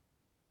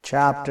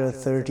Chapter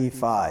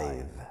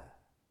 35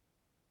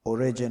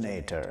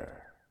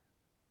 Originator.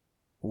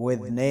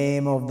 With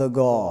name of the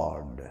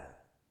God,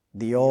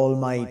 the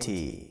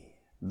Almighty,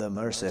 the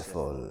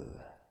Merciful.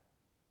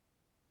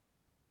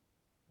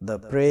 The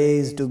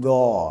praise to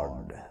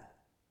God,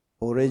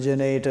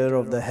 Originator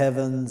of the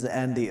heavens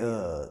and the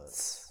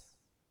earths,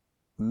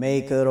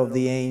 Maker of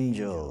the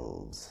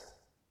angels,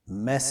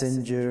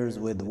 messengers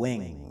with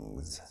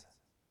wings,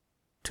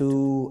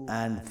 2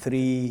 and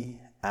 3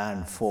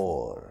 and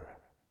 4.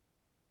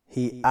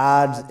 He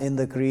adds in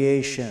the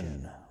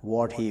creation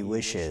what He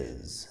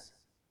wishes.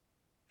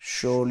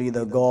 Surely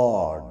the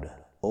God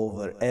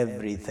over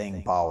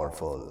everything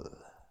powerful.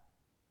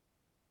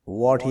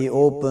 What He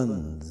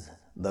opens,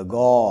 the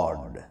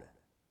God,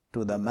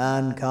 to the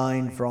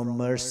mankind from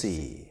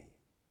mercy,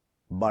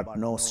 but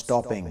no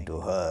stopping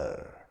to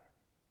her.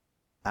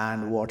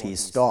 And what He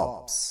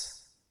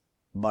stops,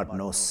 but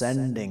no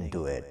sending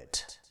to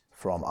it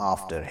from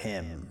after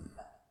Him.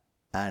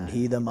 And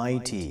He the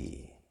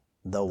mighty,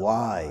 the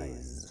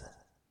wise.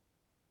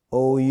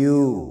 O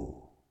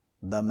you,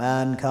 the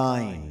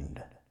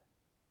mankind,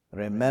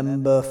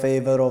 remember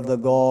favor of the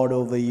God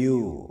over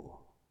you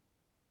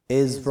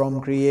is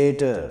from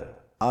Creator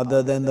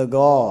other than the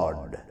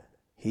God.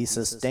 He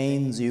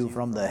sustains you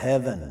from the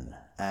heaven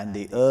and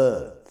the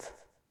earth.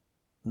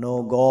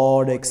 No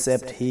God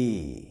except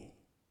He,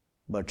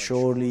 but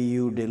surely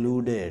you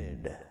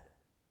deluded.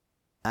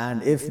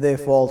 And if they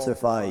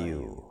falsify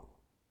you,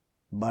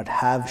 but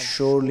have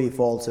surely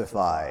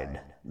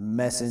falsified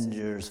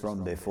messengers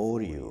from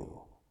before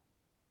you,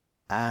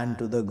 and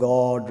to the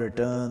God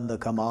return the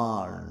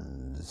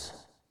commands.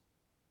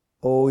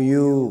 O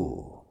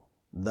you,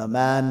 the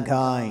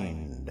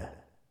mankind,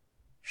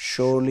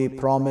 surely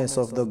promise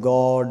of the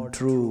God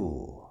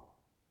true,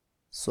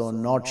 so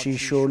not she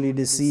surely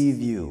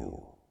deceive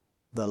you,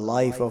 the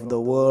life of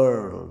the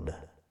world,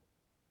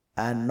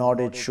 and not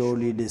it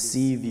surely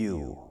deceive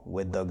you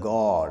with the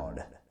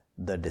God,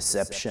 the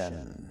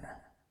deception.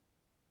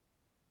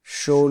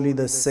 Surely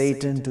the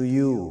Satan to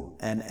you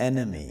an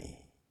enemy,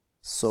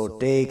 so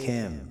take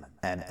him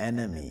an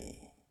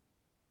enemy.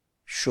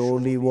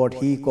 Surely what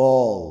he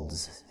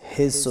calls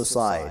his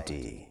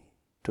society,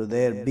 to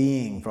their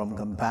being from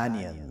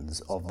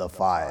companions of the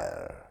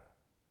fire.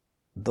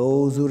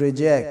 Those who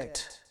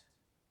reject,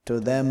 to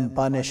them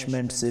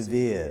punishment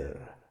severe,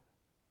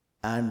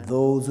 and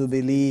those who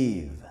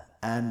believe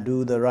and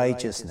do the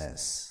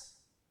righteousness,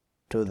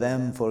 to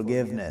them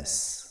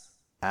forgiveness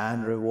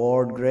and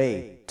reward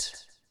great.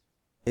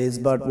 Is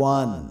but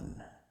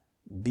one,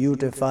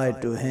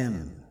 beautified to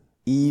him,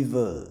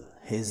 evil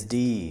his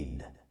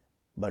deed,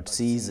 but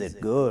sees it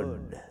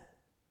good.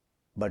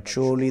 But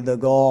surely the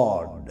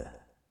God,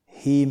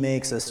 He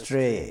makes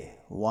astray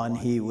one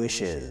He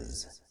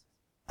wishes,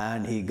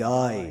 and He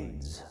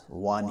guides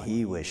one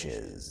He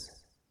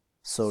wishes.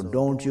 So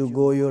don't you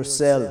go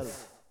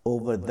yourself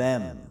over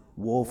them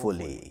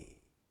woefully.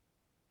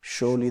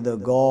 Surely the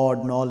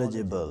God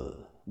knowledgeable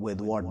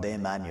with what they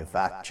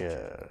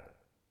manufacture.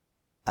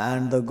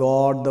 And the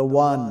God, the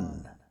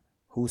one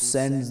who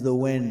sends the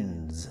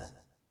winds,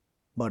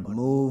 but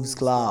moves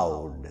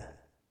cloud,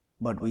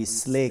 but we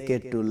slake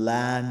it to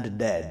land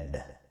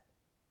dead,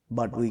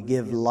 but we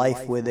give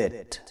life with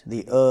it,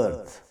 the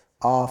earth,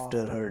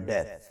 after her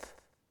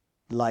death,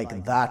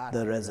 like that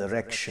the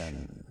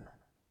resurrection.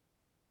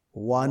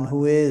 One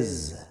who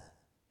is,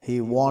 He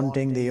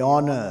wanting the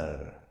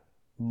honor,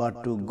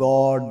 but to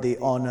God the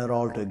honor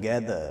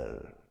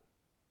altogether.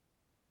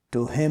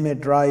 To Him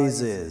it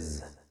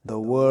rises, the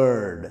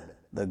word,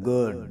 the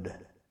good,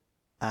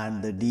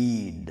 and the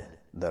deed,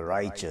 the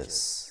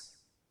righteous.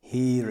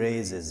 He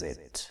raises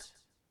it.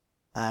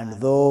 And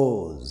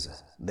those,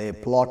 they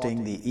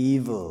plotting the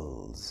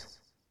evils,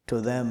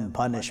 to them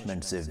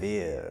punishment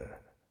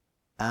severe.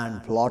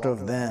 And plot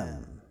of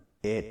them,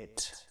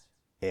 it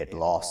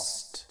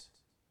lost.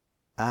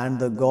 And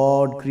the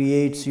God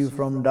creates you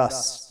from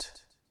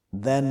dust,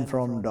 then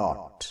from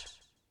dot,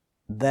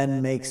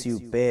 then makes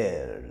you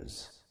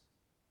pairs.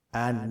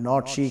 And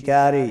not she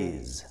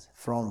carries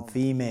from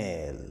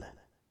female,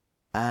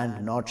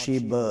 and not she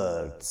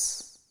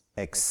births,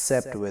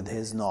 except with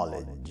His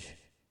knowledge.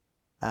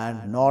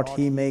 And not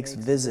He makes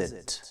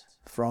visit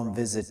from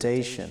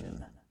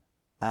visitation,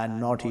 and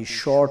not He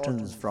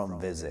shortens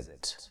from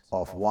visit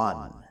of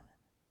one,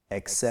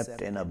 except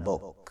in a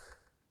book.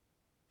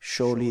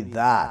 Surely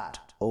that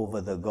over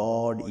the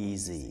God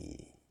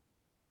easy.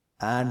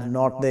 And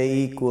not they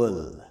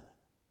equal,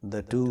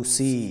 the two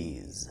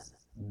seas,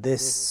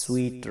 this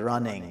sweet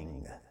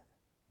running,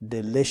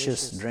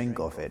 delicious drink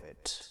of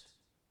it,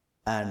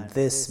 and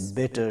this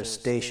bitter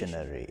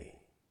stationery.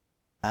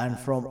 And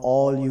from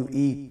all you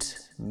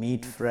eat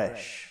meat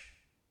fresh,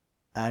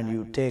 and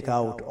you take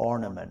out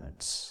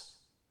ornaments,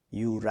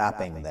 you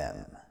wrapping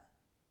them.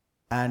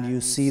 And you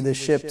see the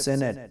ships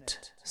in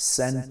it,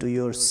 sent to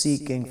your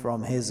seeking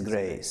from His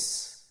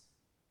grace.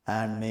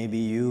 And maybe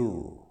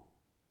you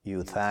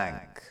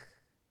thank.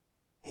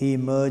 He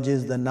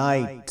merges the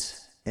night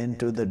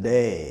into the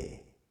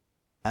day,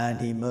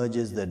 and He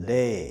merges the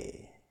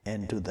day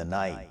into the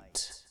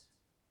night.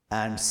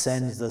 and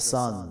sends the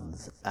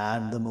suns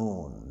and the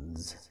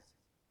moons,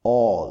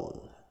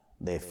 all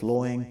they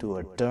flowing to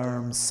a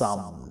term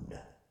summed.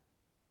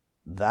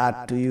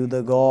 That to you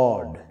the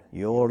God,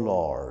 your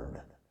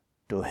Lord,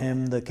 to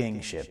him the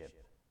kingship.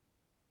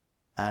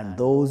 And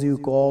those you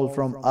call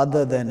from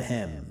other than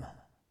him,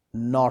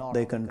 not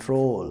they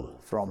control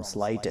from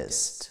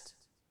slightest.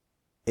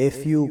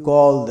 If you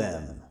call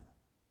them,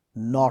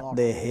 not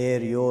they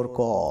hear your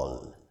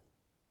call,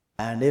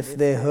 and if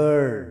they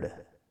heard,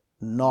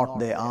 not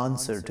they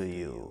answer to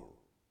you.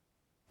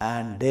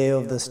 And day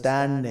of the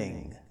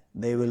standing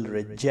they will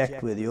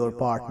reject with your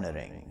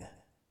partnering.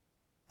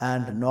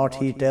 And not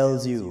he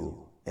tells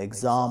you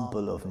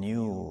example of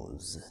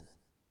news.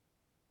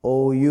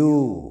 O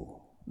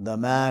you, the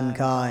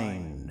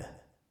mankind,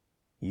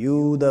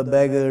 you the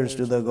beggars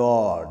to the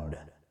God,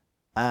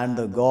 and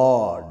the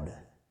God,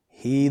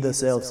 he the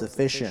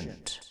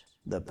self-sufficient,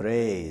 the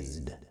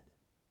praised.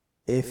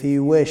 If he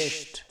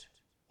wished,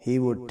 he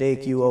would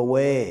take you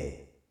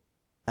away,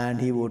 and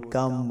he would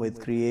come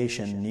with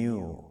creation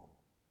new,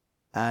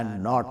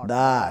 and not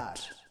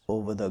that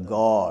over the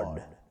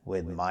God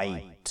with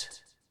might.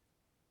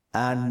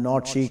 And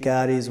not she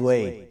carries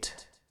weight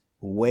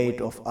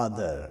of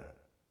other.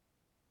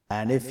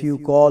 And if you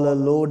call a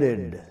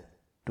loaded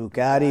to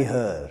carry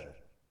her,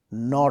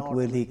 not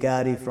will he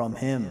carry from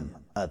him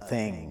a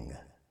thing.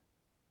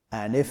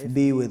 And if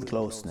be with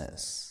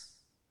closeness,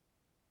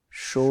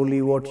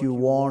 surely what you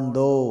warn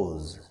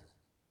those,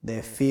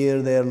 they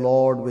fear their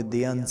Lord with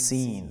the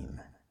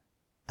unseen,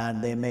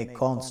 and they make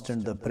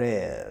constant the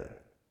prayer.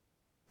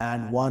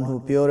 And one who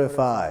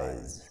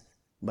purifies,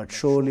 but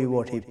surely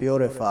what he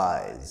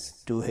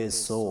purifies to his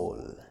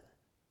soul,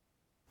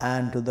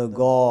 and to the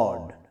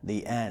God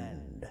the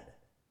end.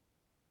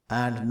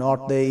 And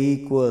not they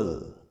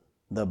equal,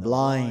 the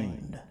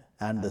blind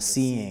and the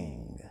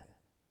seeing,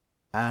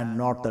 and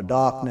not the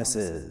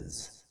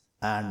darknesses,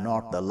 and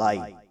not the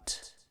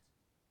light,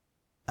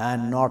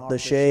 and not the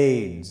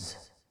shades,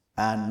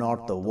 and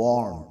not the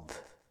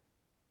warmth,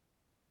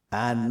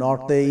 and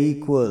not they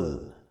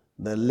equal,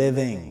 the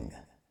living,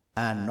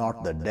 and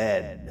not the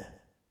dead.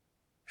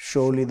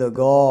 Surely the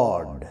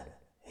God,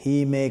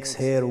 he makes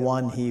here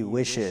one he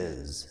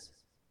wishes,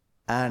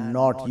 and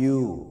not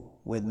you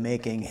with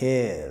making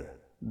here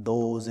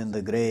those in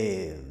the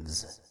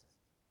graves.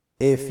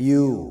 If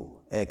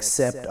you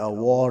accept a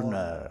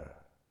warner,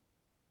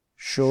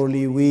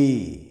 surely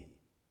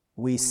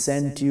we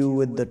sent you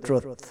with the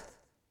truth,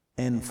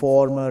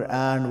 informer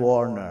and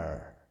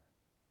warner.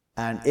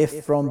 And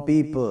if from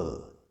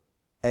people,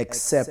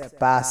 accept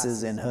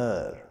passes in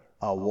her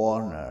a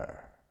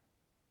warner.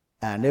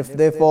 And if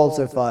they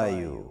falsify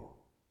you,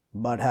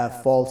 but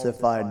have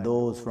falsified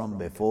those from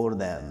before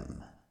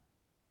them,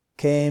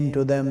 came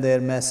to them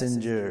their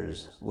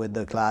messengers with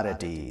the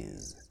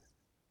clarities,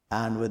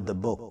 and with the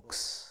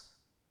books,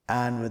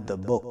 and with the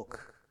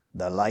book,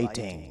 the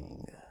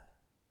lighting.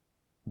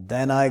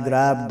 Then I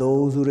grabbed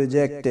those who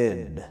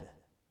rejected,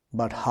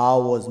 but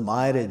how was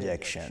my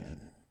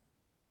rejection?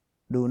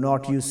 Do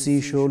not you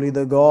see surely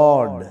the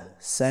God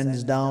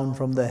sends down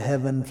from the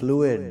heaven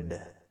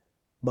fluid,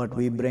 but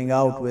we bring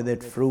out with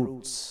it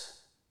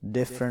fruits,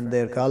 different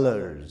their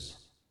colors,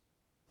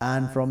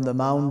 and from the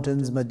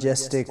mountains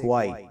majestic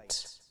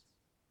white,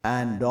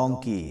 and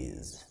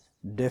donkeys,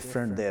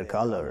 different their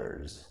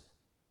colors,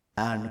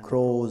 and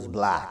crows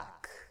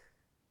black,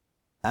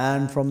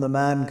 and from the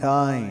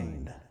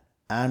mankind,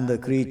 and the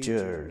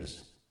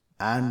creatures,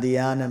 and the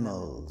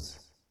animals,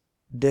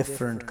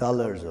 different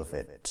colors of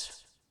it.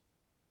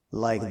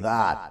 Like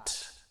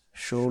that,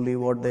 surely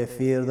what they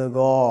fear the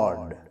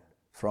God,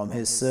 from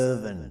his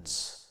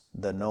servants,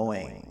 the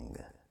knowing.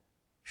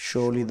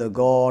 Surely the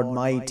God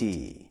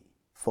mighty,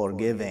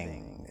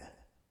 forgiving.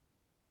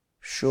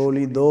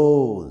 Surely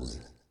those,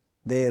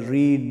 they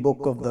read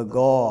book of the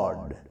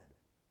God,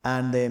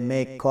 and they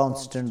make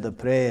constant the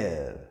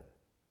prayer,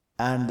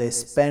 and they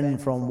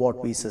spend from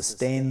what we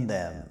sustain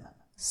them,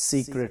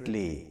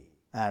 secretly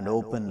and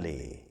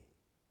openly.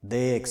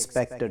 They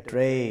expect a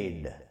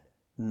trade,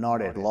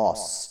 not at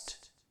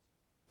lost.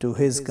 To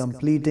his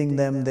completing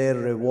them their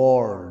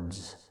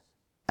rewards,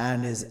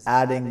 and his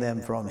adding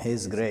them from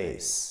his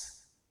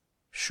grace.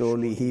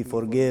 Surely he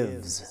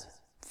forgives,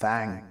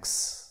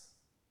 thanks.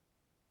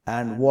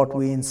 And what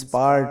we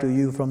inspire to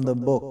you from the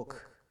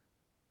book,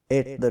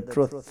 it the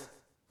truth,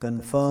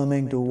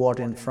 confirming to what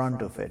in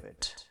front of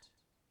it.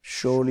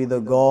 Surely the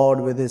God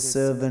with his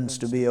servants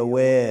to be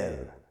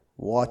aware,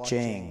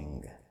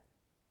 watching.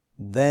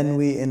 Then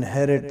we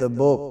inherit the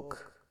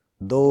book,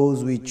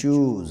 those we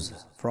choose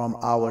from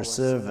our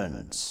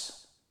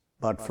servants,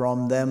 but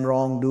from them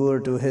wrongdoer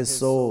to his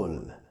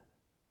soul,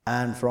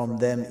 and from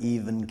them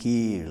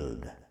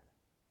even-keeled,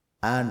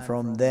 and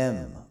from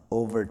them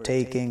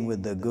overtaking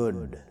with the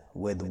good,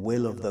 with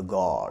will of the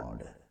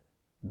God,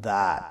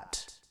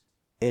 that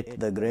it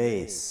the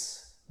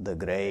grace, the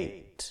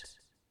great.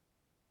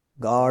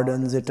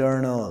 Gardens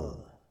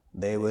eternal,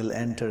 they will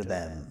enter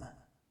them,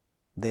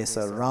 they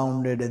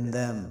surrounded in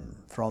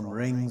them from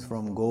rings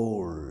from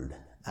gold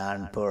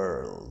and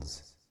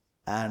pearls,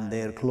 and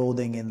their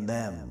clothing in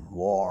them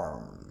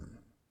warm.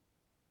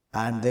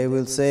 And they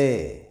will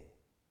say,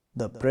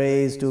 the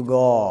praise to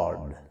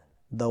God,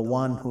 the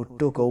one who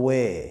took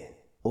away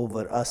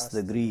over us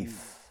the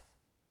grief.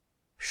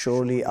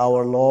 Surely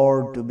our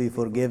Lord to be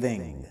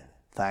forgiving,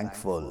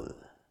 thankful.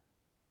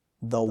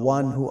 The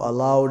one who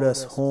allowed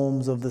us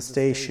homes of the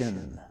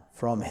station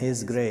from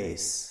His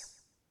grace.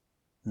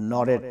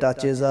 Not it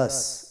touches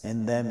us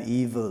in them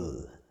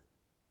evil,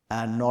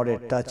 and not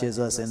it touches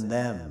us in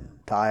them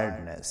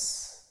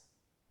tiredness.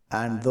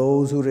 And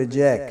those who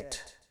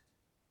reject,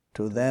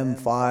 to them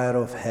fire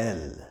of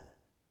hell.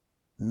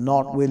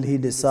 Not will He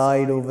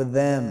decide over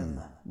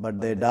them,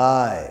 but they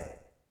die,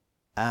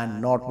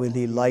 and not will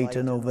He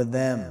lighten over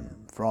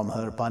them from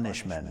her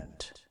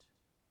punishment.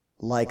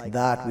 Like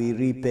that we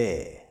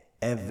repay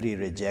every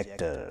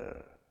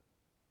rejecter.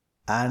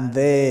 And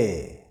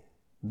they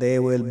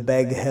will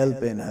beg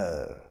help in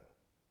her.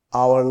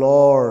 Our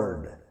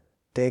Lord,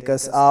 take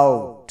us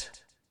out.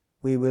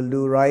 We will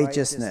do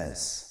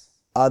righteousness,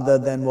 other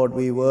than what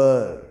we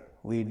were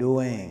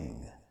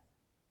doing.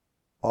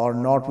 Or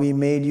not we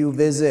made you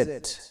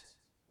visit,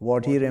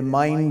 what He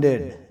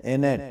reminded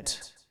in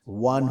it,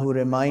 one who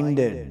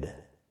reminded,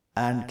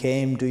 and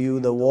came to you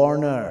the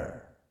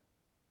warner.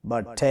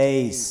 But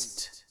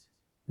taste,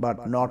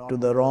 but not to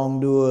the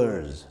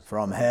wrongdoers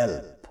from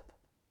help.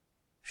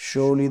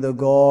 Surely the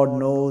God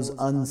knows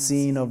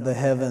unseen of the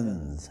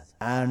heavens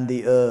and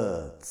the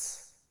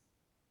earths.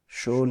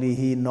 Surely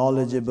He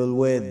knowledgeable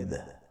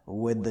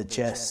with the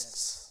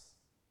chests.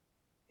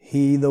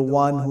 He the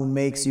one who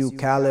makes you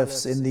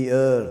caliphs in the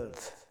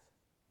earth,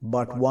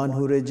 but one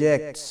who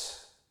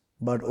rejects,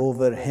 but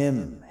over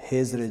him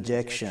his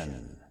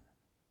rejection.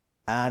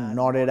 And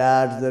not it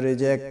adds the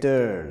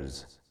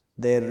rejectors,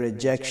 their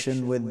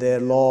rejection with their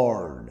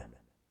Lord,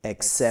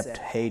 except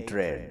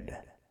hatred.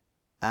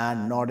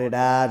 And not it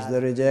adds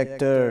the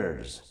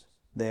rejectors,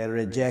 their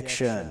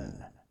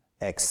rejection,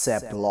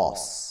 except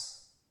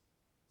loss.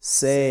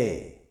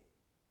 Say,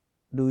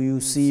 do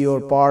you see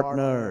your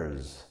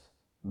partners,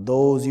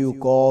 those you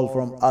call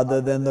from other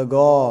than the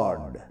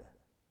God?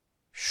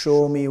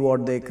 Show me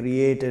what they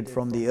created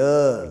from the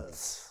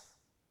earths,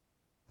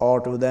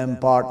 or to them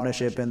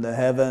partnership in the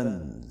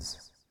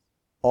heavens,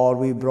 or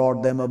we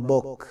brought them a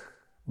book,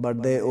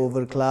 but they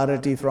over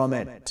clarity from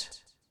it.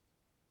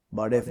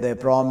 But if they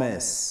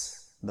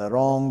promise, the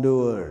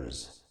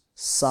wrongdoers,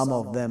 some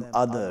of them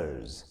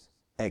others,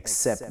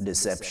 accept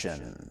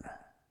deception.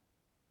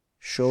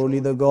 Surely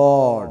the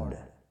God,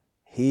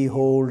 He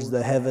holds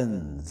the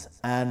heavens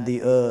and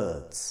the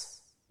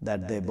earths,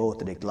 that they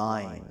both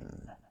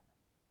decline.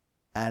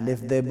 And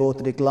if they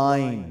both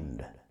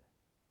declined,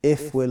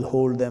 if will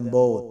hold them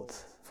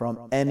both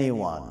from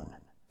anyone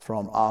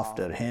from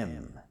after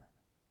Him.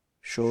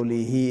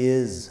 Surely He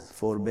is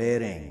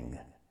forbearing,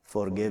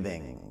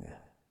 forgiving.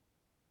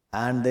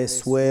 And they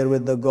swear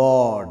with the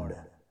God,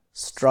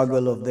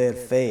 struggle of their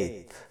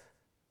faith,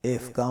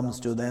 if comes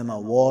to them a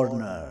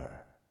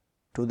warner,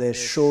 to their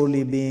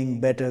surely being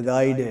better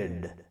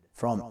guided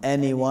from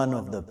any one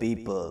of the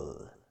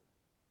people.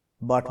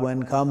 But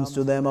when comes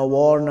to them a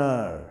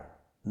warner,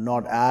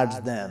 not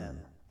adds them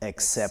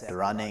except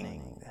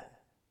running,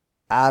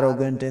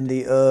 arrogant in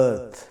the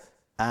earth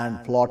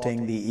and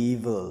plotting the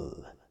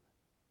evil,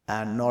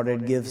 and not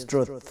it gives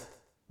truth,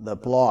 the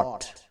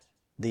plot,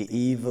 the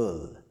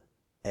evil,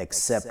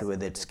 except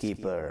with its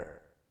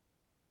keeper.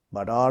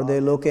 But are they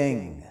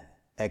looking,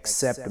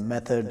 except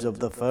methods of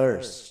the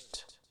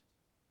first?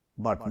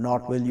 But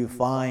not will you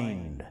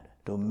find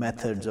to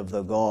methods of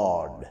the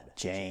God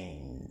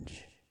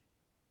change.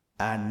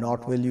 And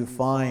not will you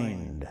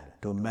find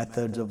to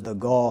methods of the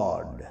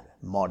God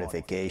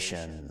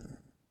modification.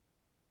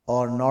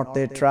 Or not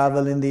they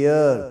travel in the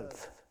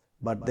earth,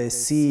 but they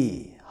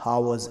see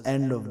how was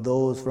end of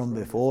those from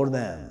before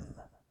them.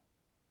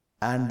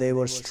 And they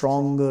were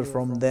stronger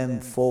from them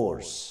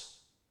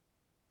force,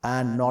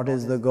 and not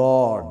is the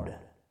God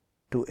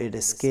to it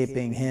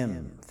escaping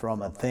Him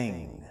from a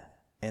thing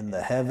in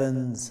the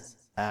heavens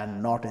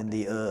and not in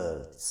the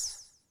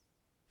earths.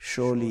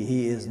 Surely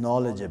He is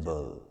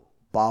knowledgeable,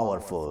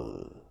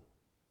 powerful.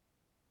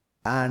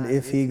 And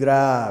if He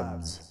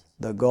grabs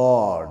the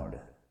God,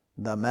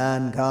 the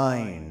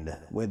mankind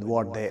with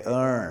what they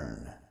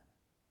earn,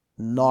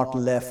 not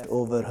left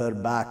over her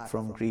back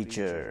from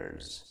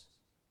creatures,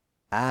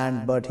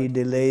 and but He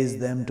delays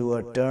them to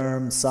a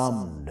term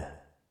summed.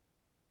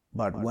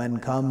 But when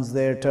comes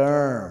their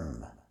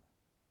term?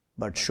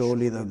 But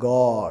surely the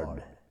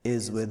God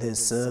is with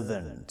His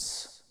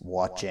servants,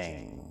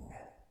 watching.